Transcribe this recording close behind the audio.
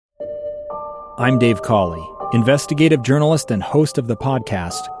I'm Dave Cawley, investigative journalist and host of the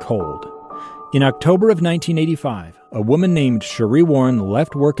podcast Cold. In October of 1985, a woman named Sheree Warren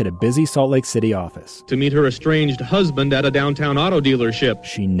left work at a busy Salt Lake City office to meet her estranged husband at a downtown auto dealership.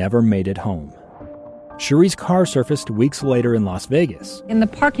 She never made it home. Sheree's car surfaced weeks later in Las Vegas. In the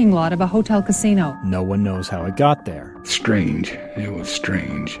parking lot of a hotel casino. No one knows how it got there. Strange. It was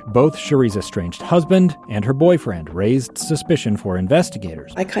strange. Both Sheree's estranged husband and her boyfriend raised suspicion for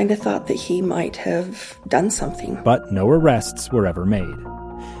investigators. I kind of thought that he might have done something. But no arrests were ever made.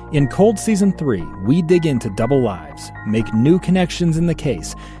 In Cold Season 3, we dig into double lives, make new connections in the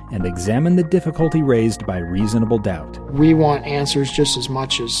case, and examine the difficulty raised by reasonable doubt. We want answers just as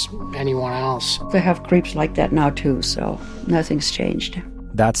much as anyone else. They have creeps like that now too, so nothing's changed.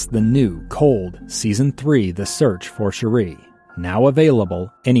 That's the new Cold Season 3, The Search for Sheree, now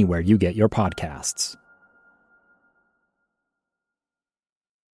available anywhere you get your podcasts.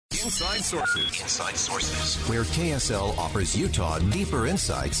 Inside Sources, where KSL offers Utah deeper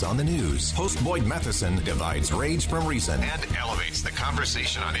insights on the news. Host Boyd Matheson divides rage from reason and elevates the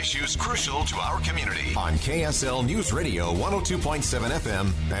conversation on issues crucial to our community. On KSL News Radio 102.7 FM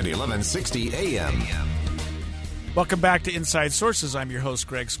and 1160 AM. Welcome back to Inside Sources. I'm your host,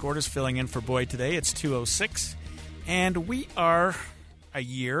 Greg Skordas, filling in for Boyd today. It's 2:06, and we are a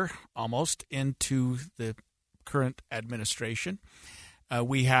year almost into the current administration.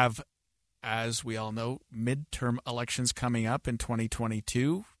 We have, as we all know, midterm elections coming up in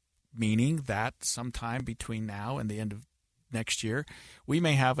 2022, meaning that sometime between now and the end of next year, we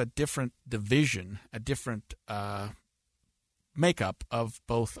may have a different division, a different makeup of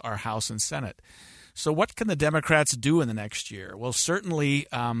both our House and Senate. So what can the Democrats do in the next year? Well, certainly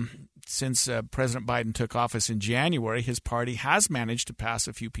since President Biden took office in January, his party has managed to pass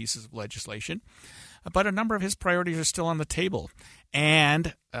a few pieces of legislation, but a number of his priorities are still on the table.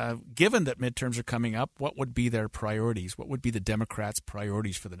 And given that midterms are coming up, what would be their priorities? What would be the Democrats'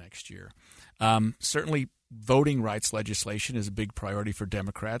 priorities for the next year? Certainly, voting rights legislation is a big priority for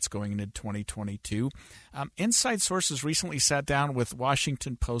Democrats going into 2022. Inside Sources recently sat down with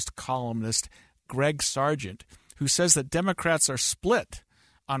Washington Post columnist Greg Sargent, who says that Democrats are split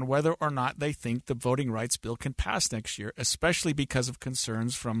on whether or not they think the voting rights bill can pass next year, especially because of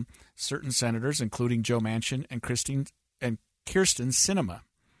concerns from certain senators, including Joe Manchin and Kyrsten Sinema.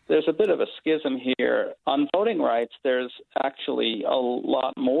 There's a bit of a schism here. On voting rights, there's actually a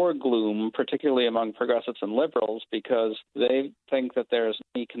lot more gloom, particularly among progressives and liberals, because they think that there's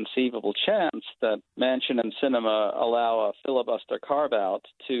any conceivable chance that Manchin and Sinema allow a filibuster carve-out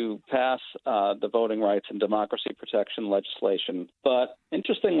to pass the voting rights and democracy protection legislation. But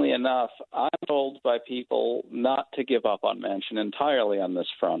interestingly enough, I'm told by people not to give up on Manchin entirely on this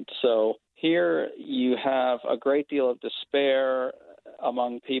front. So here you have a great deal of despair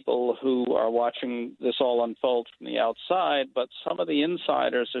among people who are watching this all unfold from the outside, but some of the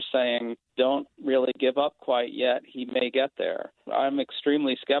insiders are saying, don't really give up quite yet. He may get there. I'm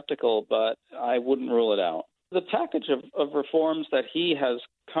extremely skeptical, but I wouldn't rule it out. The package of reforms that he has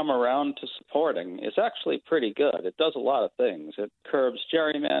come around to supporting is actually pretty good. It does a lot of things. It curbs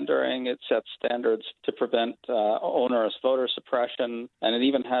gerrymandering, it sets standards to prevent onerous voter suppression, and it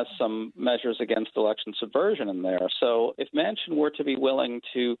even has some measures against election subversion in there. So if Manchin were to be willing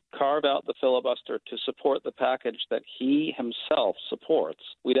to carve out the filibuster to support the package that he himself supports,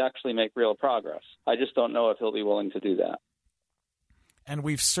 we'd actually make real progress. I just don't know if he'll be willing to do that. And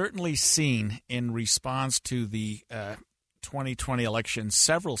we've certainly seen in response to the 2020 election,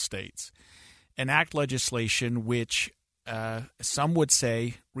 several states enact legislation which some would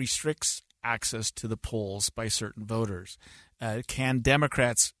say restricts access to the polls by certain voters. Can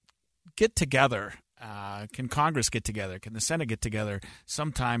Democrats get together? Can Congress get together? Can the Senate get together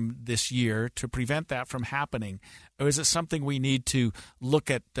sometime this year to prevent that from happening? Or is it something we need to look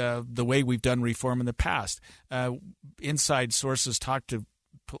at the way we've done reform in the past? Inside Sources talked to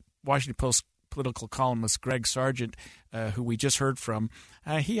Washington Post political columnist Greg Sargent, who we just heard from.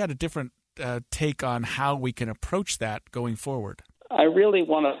 He had a different take on how we can approach that going forward. I really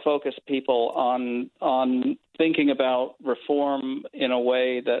want to focus people on thinking about reform in a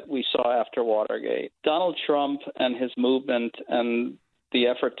way that we saw after Watergate. Donald Trump and his movement and the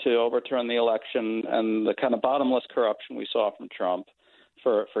effort to overturn the election and the kind of bottomless corruption we saw from Trump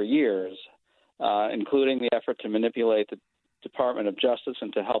for years, including the effort to manipulate the Department of Justice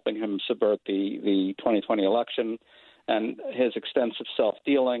into helping him subvert the 2020 election and his extensive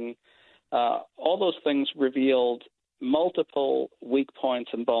self-dealing, all those things revealed multiple weak points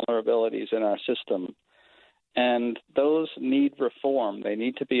and vulnerabilities in our system. And those need reform. They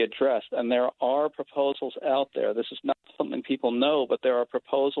need to be addressed. And there are proposals out there. This is not something people know, but there are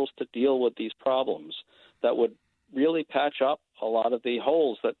proposals to deal with these problems that would really patch up a lot of the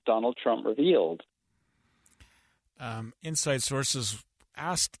holes that Donald Trump revealed. Inside Sources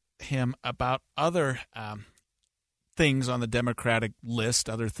asked him about other things on the Democratic list,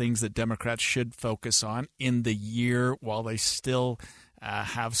 other things that Democrats should focus on in the year while they still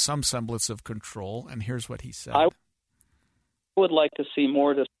have some semblance of control. And here's what he said. I would like to see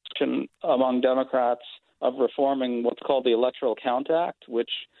more discussion among Democrats of reforming what's called the Electoral Count Act,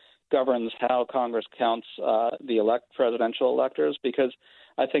 which governs how Congress counts the presidential electors, because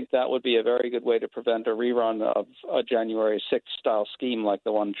I think that would be a very good way to prevent a rerun of a January 6th style scheme like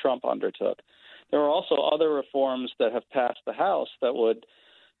the one Trump undertook. There are also other reforms that have passed the House that would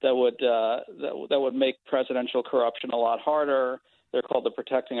make presidential corruption a lot harder. They're called the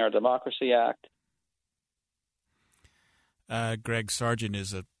Protecting Our Democracy Act. Greg Sargent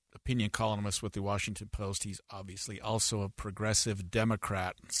is an opinion columnist with the Washington Post. He's obviously also a progressive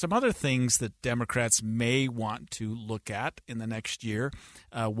Democrat. Some other things that Democrats may want to look at in the next year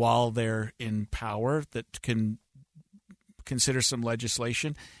while they're in power that can consider some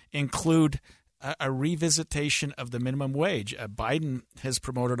legislation include a revisitation of the minimum wage. Biden has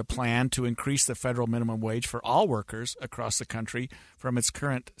promoted a plan to increase the federal minimum wage for all workers across the country from its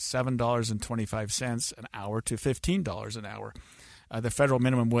current $7.25 an hour to $15 an hour. The federal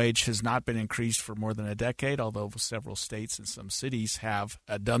minimum wage has not been increased for more than a decade, although several states and some cities have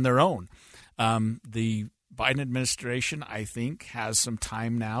done their own. The Biden administration, I think, has some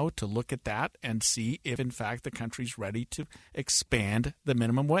time now to look at that and see if, in fact, the country's ready to expand the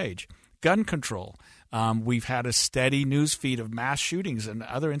minimum wage. Gun control. We've had a steady news feed of mass shootings and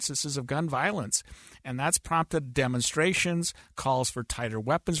other instances of gun violence, and that's prompted demonstrations, calls for tighter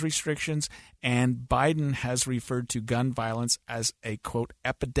weapons restrictions, and Biden has referred to gun violence as a, quote,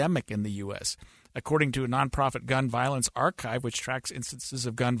 epidemic in the U.S. According to a nonprofit Gun Violence Archive, which tracks instances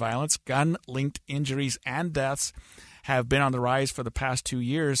of gun violence, gun-linked injuries and deaths have been on the rise for the past 2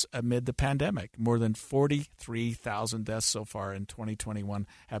 years amid the pandemic. More than 43,000 deaths so far in 2021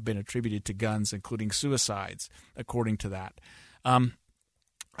 have been attributed to guns, including suicides, according to that.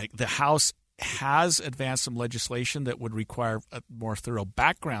 The House has advanced some legislation that would require more thorough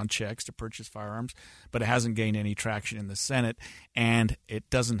background checks to purchase firearms, but it hasn't gained any traction in the Senate, and it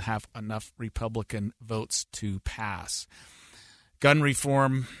doesn't have enough Republican votes to pass. Gun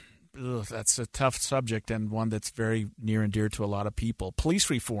reform, that's a tough subject and one that's very near and dear to a lot of people.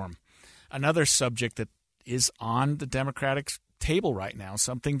 Police reform, another subject that is on the Democratic table right now,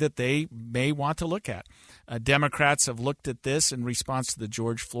 something that they may want to look at. Democrats have looked at this in response to the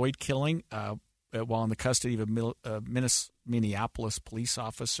George Floyd killing while in the custody of a Minneapolis police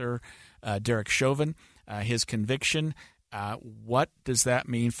officer, Derek Chauvin, his conviction. What does that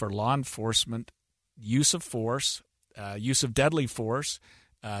mean for law enforcement? Use of force, use of deadly force,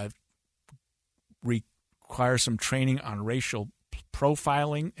 require some training on racial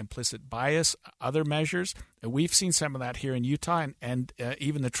profiling, implicit bias, other measures. We've seen some of that here in Utah, and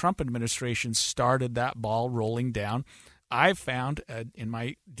even the Trump administration started that ball rolling down. I've found in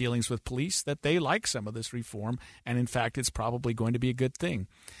my dealings with police that they like some of this reform, and in fact, it's probably going to be a good thing.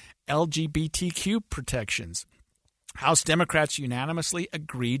 LGBTQ protections. House Democrats unanimously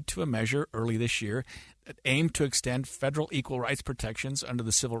agreed to a measure early this year that aimed to extend federal equal rights protections under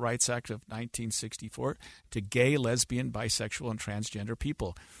the Civil Rights Act of 1964 to gay, lesbian, bisexual, and transgender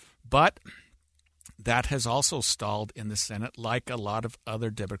people. But that has also stalled in the Senate, like a lot of other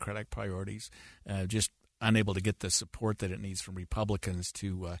Democratic priorities, just unable to get the support that it needs from Republicans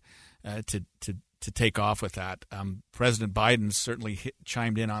to take off with that. President Biden certainly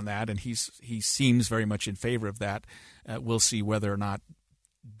chimed in on that, and he seems very much in favor of that. We'll see whether or not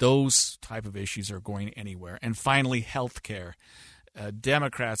those type of issues are going anywhere. And finally, health care.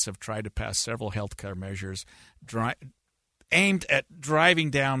 Democrats have tried to pass several health care measures aimed at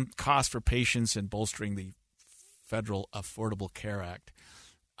driving down costs for patients and bolstering the federal Affordable Care Act.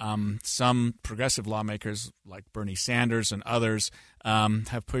 Some progressive lawmakers like Bernie Sanders and others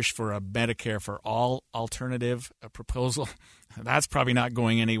have pushed for a Medicare for all alternative proposal. That's probably not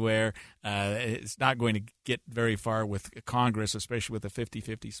going anywhere. It's not going to get very far with Congress, especially with a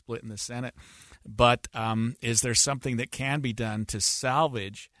 50-50 split in the Senate. But is there something that can be done to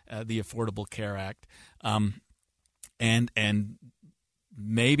salvage the Affordable Care Act and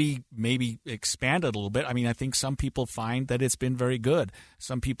maybe expand it a little bit? I mean, I think some people find that it's been very good.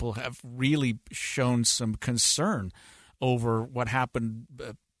 Some people have really shown some concern over what happened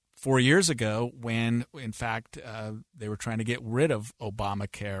 4 years ago when, in fact, they were trying to get rid of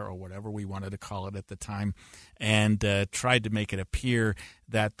Obamacare or whatever we wanted to call it at the time, and tried to make it appear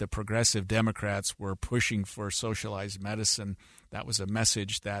that the progressive Democrats were pushing for socialized medicine. That was a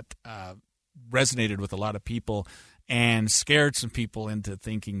message that resonated with a lot of people and scared some people into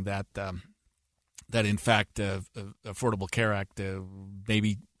thinking that that in fact Affordable Care Act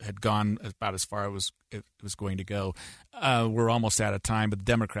maybe had gone about as far as it was going to go. We're almost out of time, but the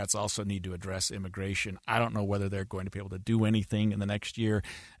Democrats also need to address immigration. I don't know whether they're going to be able to do anything in the next year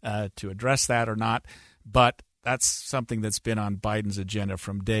to address that or not, but that's something that's been on Biden's agenda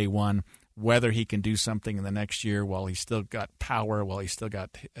from day one. Whether he can do something in the next year while he's still got power, while he's still got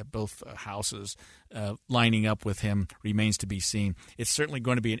both houses lining up with him, remains to be seen. It's certainly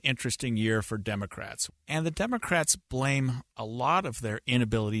going to be an interesting year for Democrats. And the Democrats blame a lot of their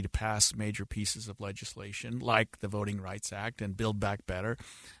inability to pass major pieces of legislation, like the Voting Rights Act and Build Back Better,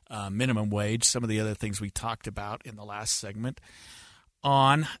 minimum wage, some of the other things we talked about in the last segment,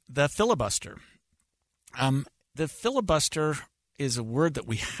 on the filibuster. The filibuster is a word that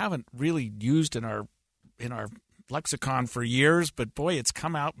we haven't really used in our lexicon for years, but boy, it's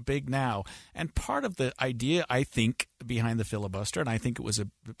come out big now. And part of the idea, I think, behind the filibuster, and I think it was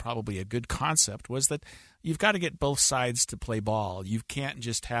probably a good concept, was that you've got to get both sides to play ball. You can't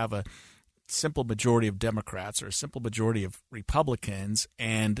just have a simple majority of Democrats or a simple majority of Republicans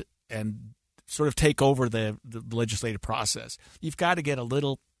and sort of take over the legislative process. You've got to get a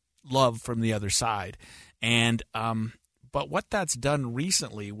little love from the other side. And but what that's done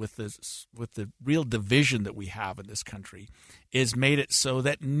recently with the real division that we have in this country is made it so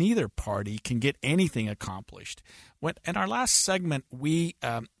that neither party can get anything accomplished. In our last segment, we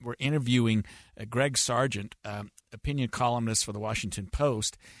were interviewing Greg Sargent, opinion columnist for the Washington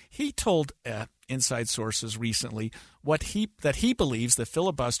Post. He told Inside Sources recently that he believes the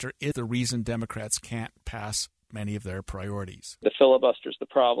filibuster is the reason Democrats can't pass many of their priorities. The filibuster's the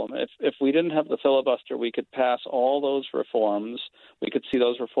problem. If we didn't have the filibuster, we could pass all those reforms. We could see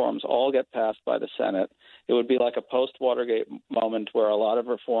those reforms all get passed by the Senate. It would be like a post-Watergate moment where a lot of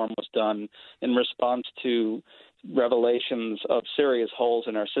reform was done in response to revelations of serious holes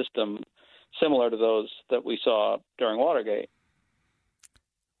in our system, similar to those that we saw during Watergate.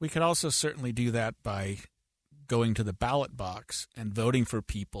 We could also certainly do that by going to the ballot box and voting for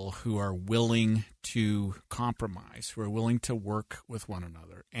people who are willing to compromise, who are willing to work with one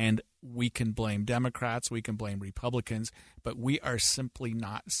another. And we can blame Democrats, we can blame Republicans, but we are simply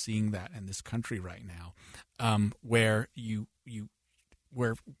not seeing that in this country right now, where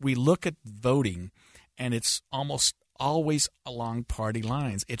we look at voting and it's almost always along party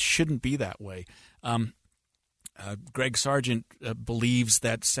lines. It shouldn't be that way. Greg Sargent believes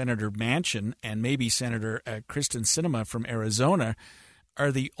that Senator Manchin and maybe Senator Kristen Sinema from Arizona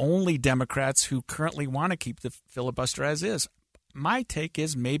are the only Democrats who currently want to keep the filibuster as is. My take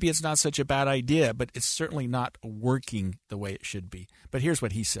is maybe it's not such a bad idea, but it's certainly not working the way it should be. But here's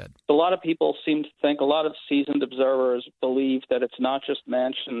what he said. A lot of people seem to think, a lot of seasoned observers believe that it's not just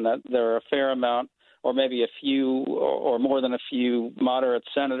Manchin, that there are a fair amount or maybe a few or more than a few moderate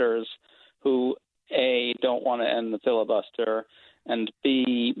senators who A, don't want to end the filibuster, and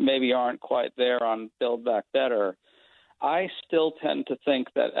B, maybe aren't quite there on Build Back Better. I still tend to think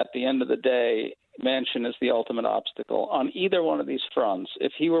that at the end of the day, Manchin is the ultimate obstacle on either one of these fronts.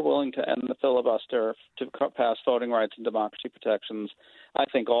 If he were willing to end the filibuster to pass voting rights and democracy protections, I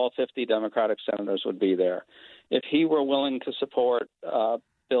think all 50 Democratic senators would be there. If he were willing to support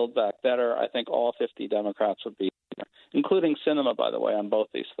Build Back Better, I think all 50 Democrats would be there, including Sinema, by the way, on both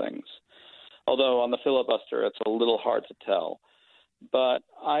these things. Although on the filibuster, it's a little hard to tell. But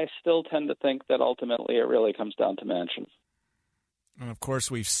I still tend to think that ultimately it really comes down to Manchin. And, of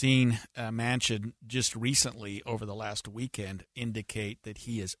course, we've seen Manchin just recently over the last weekend indicate that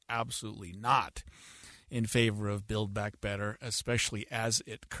he is absolutely not in favor of Build Back Better, especially as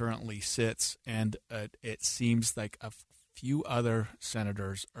it currently sits. And it seems like a few other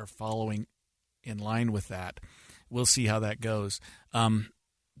senators are following in line with that. We'll see how that goes.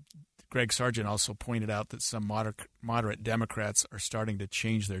 Greg Sargent also pointed out that some moderate Democrats are starting to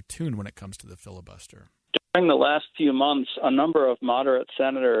change their tune when it comes to the filibuster. During the last few months, a number of moderate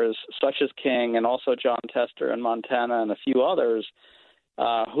senators, such as King and also John Tester in Montana and a few others,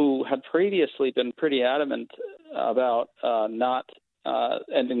 who had previously been pretty adamant about not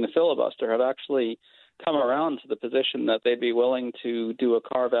ending the filibuster, have actually come around to the position that they'd be willing to do a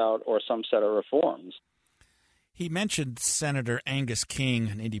carve-out or some set of reforms. He mentioned Senator Angus King,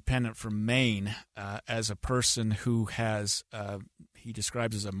 an independent from Maine, as a person who has, he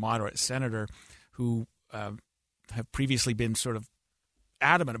describes as a moderate senator who have previously been sort of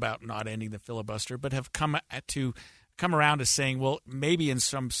adamant about not ending the filibuster, but have come around to saying, well, maybe in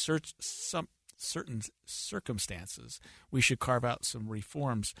some certain circumstances we should carve out some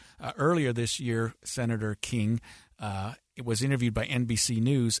reforms. Earlier this year, Senator King was interviewed by NBC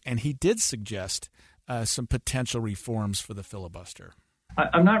News, and he did suggest some potential reforms for the filibuster.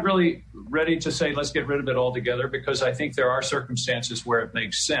 I'm not really ready to say let's get rid of it altogether, because I think there are circumstances where it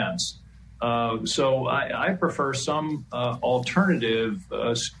makes sense. So I prefer some alternative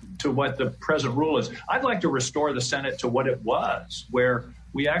to what the present rule is. I'd like to restore the Senate to what it was, where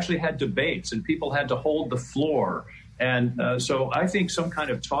we actually had debates and people had to hold the floor. And so I think some kind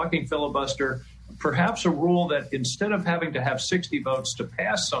of talking filibuster, perhaps a rule that instead of having to have 60 votes to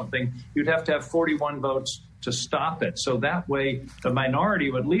pass something, you'd have to have 41 votes to stop it. So that way the minority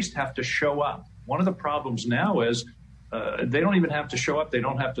would at least have to show up. One of the problems now is they don't even have to show up. They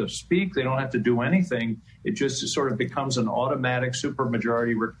don't have to speak. They don't have to do anything. It just sort of becomes an automatic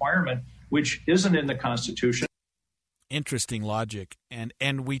supermajority requirement, which isn't in the Constitution. Interesting logic.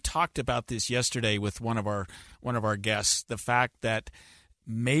 And we talked about this yesterday with one of our guests, the fact that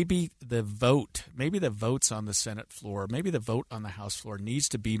maybe the votes on the Senate floor, maybe the vote on the House floor needs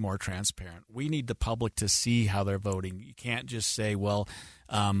to be more transparent. We need the public to see how they're voting. You can't just say, well,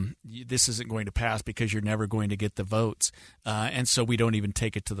 this isn't going to pass because you're never going to get the votes, and so we don't even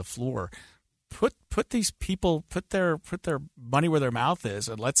take it to the floor. Put these people, put their money where their mouth is,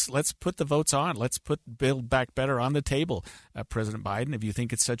 and let's put the votes on. Let's put Build Back Better on the table, President Biden. If you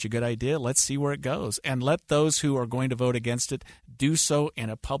think it's such a good idea, let's see where it goes, and let those who are going to vote against it do so in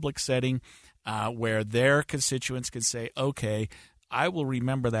a public setting where their constituents can say, "Okay, I will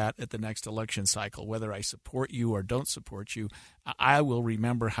remember that at the next election cycle, whether I support you or don't support you. I will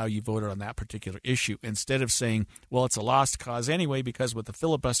remember how you voted on that particular issue," instead of saying, well, it's a lost cause anyway because with the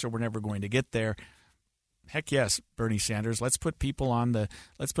filibuster we're never going to get there. Heck yes, Bernie Sanders. Let's put people on their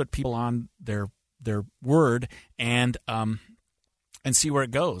word and see where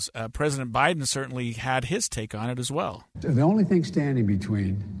it goes. President Biden certainly had his take on it as well. The only thing standing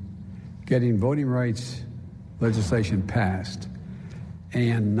between getting voting rights legislation passed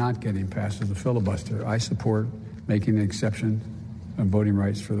and not getting past is the filibuster. I support making an exception on voting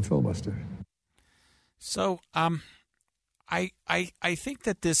rights for the filibuster. So I think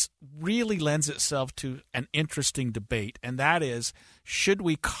that this really lends itself to an interesting debate, and that is, should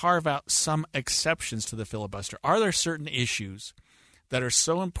we carve out some exceptions to the filibuster? Are there certain issues that are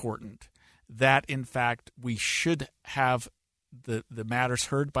so important that, in fact, we should have the matters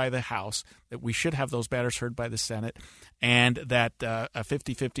heard by the House, that we should have those matters heard by the Senate, and that a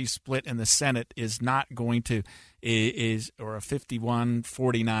 50-50 split in the Senate is not going to or a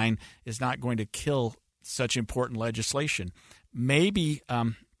 51-49 is not going to kill such important legislation. Maybe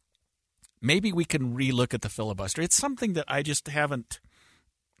we can relook at the filibuster. It's something that I just haven't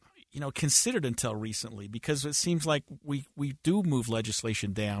considered until recently, because it seems like we do move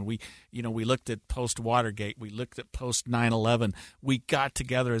legislation down. We looked at post-Watergate. We looked at post-9/11. We got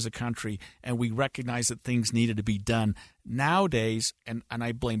together as a country and we recognized that things needed to be done. Nowadays, and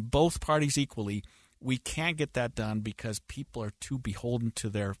I blame both parties equally, we can't get that done because people are too beholden to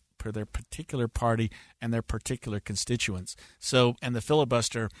their particular party and their particular constituents. So, and the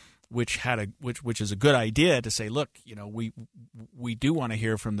filibuster, which is a good idea to say, look, we do want to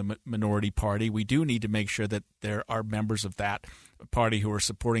hear from the minority party. We do need to make sure that there are members of that party who are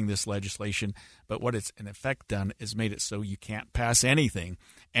supporting this legislation. But what it's in effect done is made it so you can't pass anything,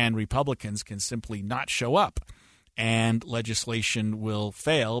 and Republicans can simply not show up, and legislation will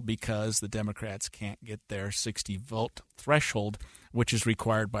fail because the Democrats can't get their 60-vote threshold, which is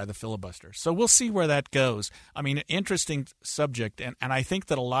required by the filibuster. So we'll see where that goes. I mean, interesting subject, and I think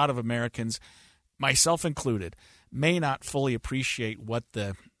that a lot of Americans, myself included, may not fully appreciate what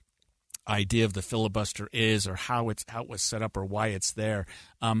the idea of the filibuster is, or how it was set up, or why it's there.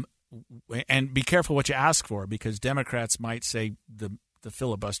 And be careful what you ask for, because Democrats might say the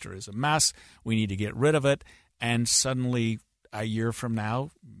filibuster is a mess, we need to get rid of it, and suddenly a year from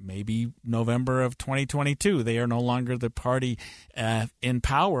now, maybe November of 2022, they are no longer the party in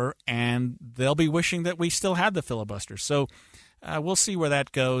power, and they'll be wishing that we still had the filibuster. So we'll see where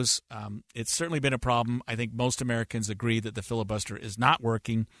that goes. It's certainly been a problem. I think most Americans agree that the filibuster is not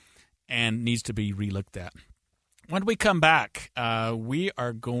working and needs to be relooked at. When we come back, we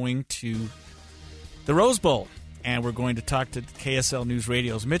are going to the Rose Bowl, and we're going to talk to KSL News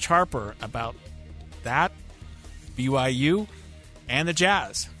Radio's Mitch Harper about that, BYU, and the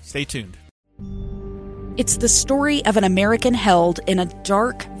Jazz. Stay tuned. It's the story of an American held in a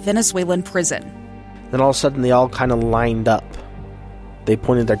dark Venezuelan prison. Then all of a sudden they all kind of lined up. They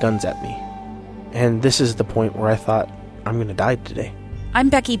pointed their guns at me. And this is the point where I thought, I'm going to die today. I'm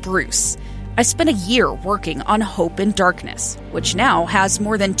Becky Bruce. I spent a year working on Hope in Darkness, which now has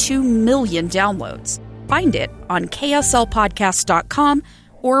more than 2 million downloads. Find it on kslpodcast.com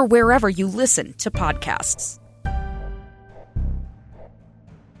or wherever you listen to podcasts.